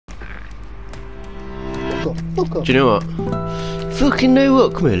off, fuck off. Do you know what? Fucking know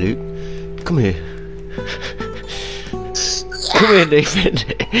what? Come here, Luke. Come here. Come here, Nathan.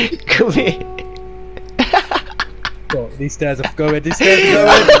 Come here. Oh, these stairs are going, these stairs are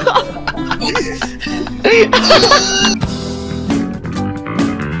going.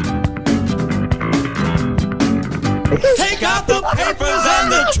 Take out the papers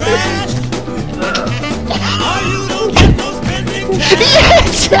and the trash. Or you don't get no spending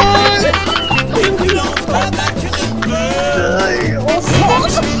cash. Yes! If you don't start back to the club,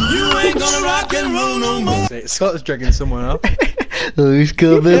 you ain't gonna rock and roll no more. Scott's dragging someone up. Who's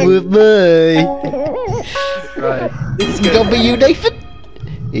coming with me? Right. It's gonna be you, Nathan.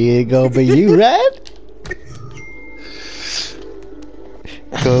 It's gonna be you, Rad.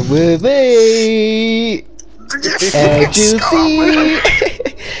 Come with me. And you see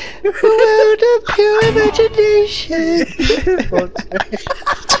the world of pure imagination.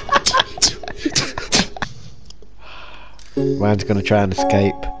 Man's gonna try and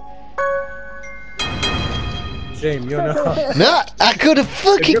escape. Shame, you're not. No, I could have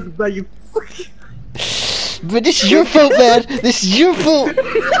fucking. You But this is your fault, man. This is your fault.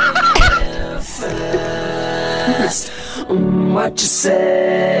 What you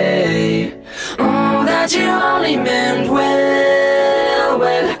say? That you only meant well,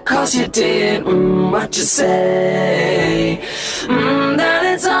 well, cause you did. What you say? That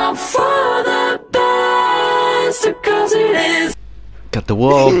it's all for the best, cause it is. Got the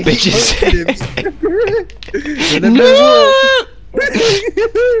wall, bitches. No!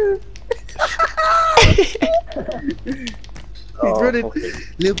 He's running.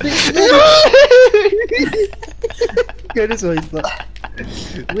 Little bit. Go this way.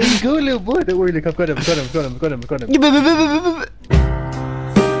 Where you go, little boy? Don't worry, look, I've got him.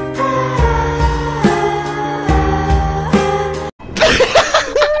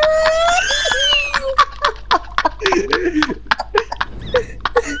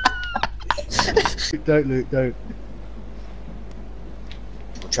 Don't, Luke, don't.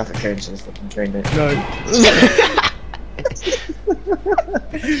 Traffic cones and fucking trained it. No.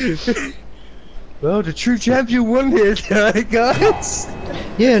 Well, the true champion won here, guys.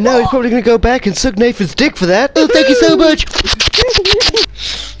 Yeah, now he's probably gonna go back and suck Nathan's dick for that. Oh, thank you so much.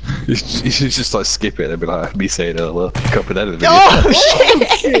 You should just like skip it and be like me saying hello. Cut it out of the video. Oh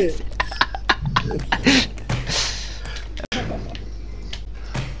shit!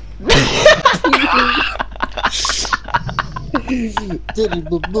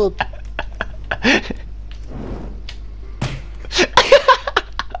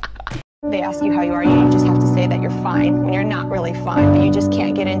 They ask you how you are, you just have to say that you're fine when you're not really fine, but you just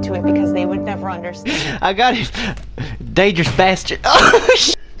can't get into it because they would never understand. I got it. Dangerous bastard. Oh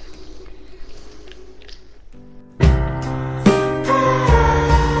shit!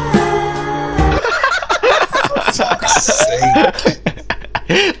 Fuck's sake.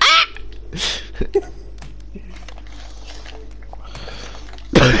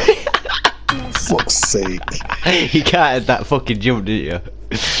 Fuck's sake. You can't have that fucking jump, did you?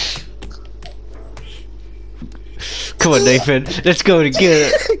 Come on, Nathan. Let's go and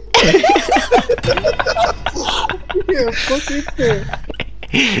get it. Yeah, fucking fair.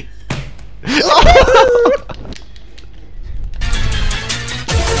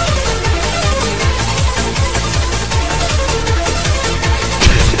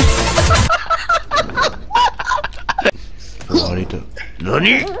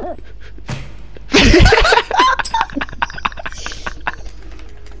 Nani?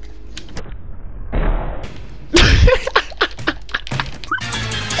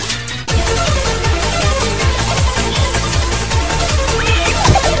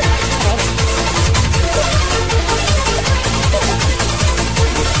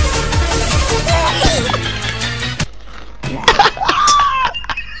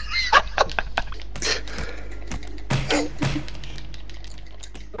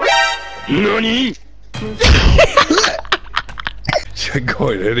 Nani? You ain't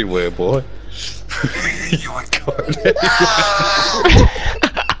going anywhere, boy. You ain't going anywhere.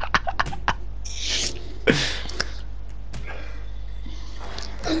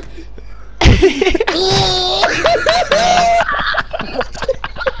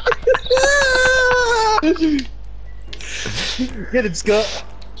 Get him, Scott.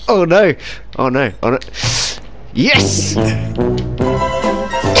 Oh no! Oh no! Oh no! Yes!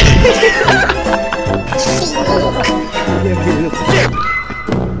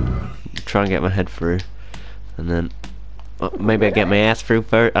 Try and get my head through, and then maybe I get my ass through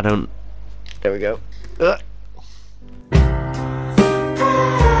first. I don't. There we go.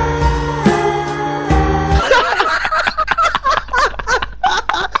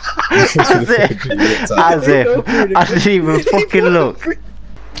 As if I didn't even fucking look.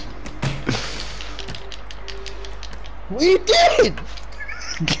 We did!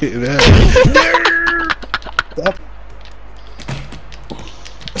 Get out.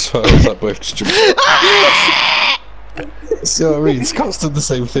 That's why I was like, both just jumping. See what I mean? It's constant the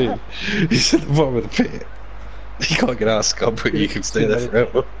same thing. He's at the bottom of the pit. You can't get out, Scott, but you can stay there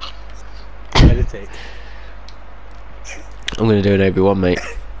forever. Meditate. I'm gonna do an Obi-Wan, mate.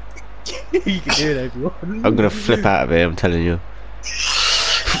 You can do it, everyone. I'm gonna flip out of here, I'm telling you.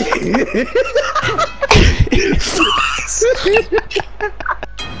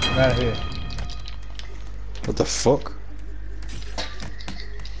 Right here. What the fuck?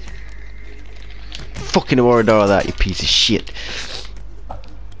 Fucking Aurora that, you piece of shit.